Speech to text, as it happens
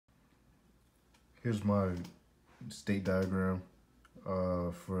Here's my state diagram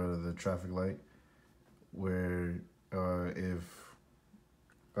for the traffic light, where if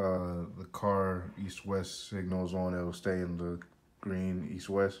the car east-west signals on, it will stay in the green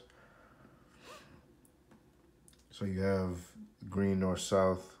east-west. So you have green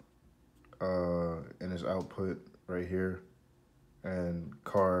north-south in its output right here, and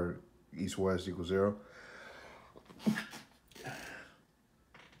car east-west equals 0.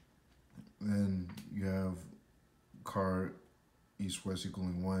 Then you have car east-west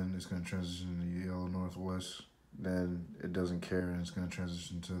equaling 1. It's going to transition to yellow northwest. Then it doesn't care, and it's going to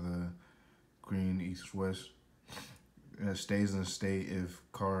transition to the green east-west. And it stays in the state if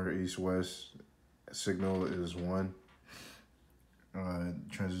car east-west signal is 1.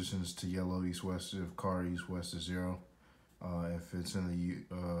 Transitions to yellow east-west if car east-west is 0. If it's in the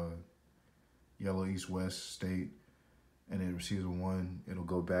yellow east-west state and it receives a 1, it'll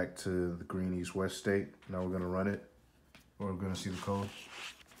go back to the green east-west state. Now we're going to run it, or we're going to see the code.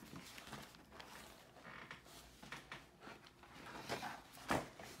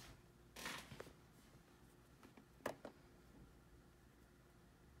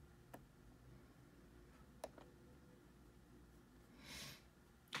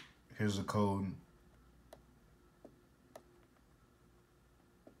 Here's the code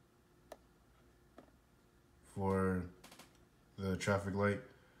for the traffic light.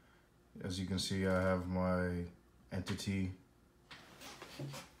 As you can see, I have my entity.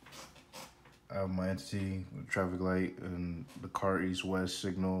 The traffic light, and the car east-west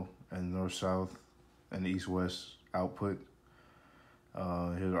signal, and north-south, and east-west output.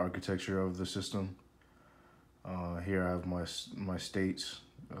 Here's the architecture of the system. Here I have my states: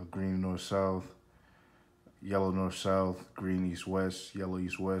 green north-south, yellow north-south, green east-west, yellow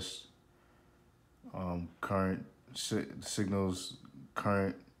east-west. Current signals,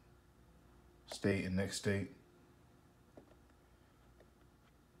 current state and next state.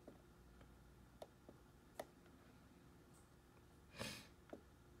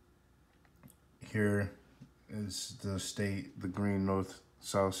 Here is the state, the green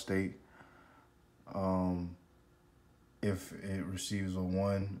north-south state. If it receives a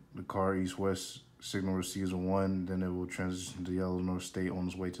 1, the car east-west signal receives a 1, then it will transition to yellow north state on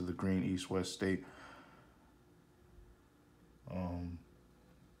its way to the green east-west state.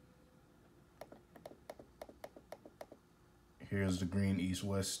 Here's the green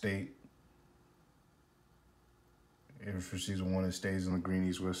east-west state. If it receives a 1, it stays in the green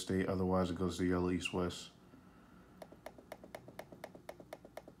east-west state. Otherwise, it goes to yellow east-west.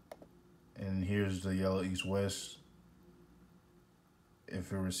 And here's the yellow east-west.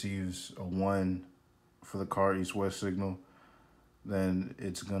 If it receives a 1 for the car east-west signal, then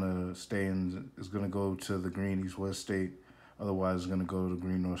it's gonna stay in. It's gonna go to the green east-west state. Otherwise, it's gonna go to the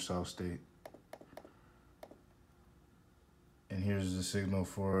green north-south state. And here's the signal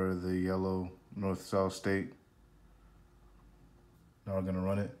for the yellow north-south state. Now we're gonna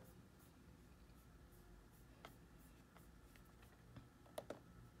run it.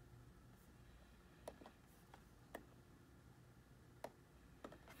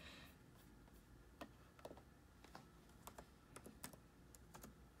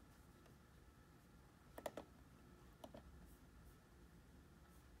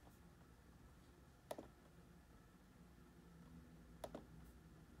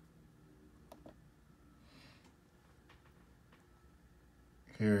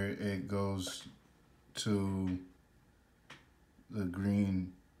 Here it goes to the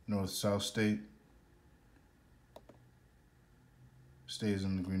green north-south state. Stays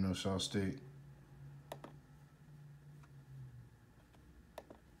in the green north-south state.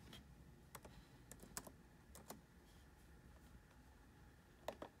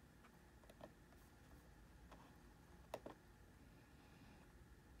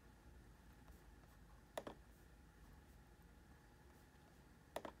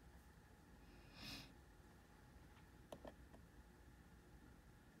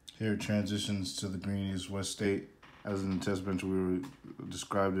 Here it transitions to the green east-west state. As in the test bench, we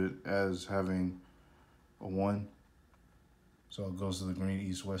described it as having a 1. So it goes to the green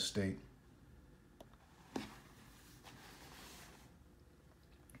east-west state. I'm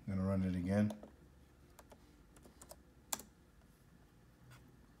gonna run it again.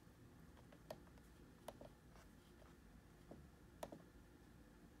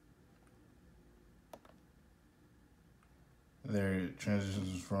 There it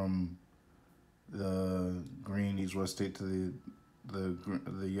transitions from the green east-west state to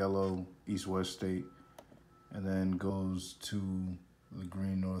the yellow east-west state, and then goes to the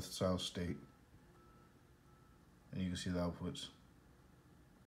green north-south state. And you can see the outputs.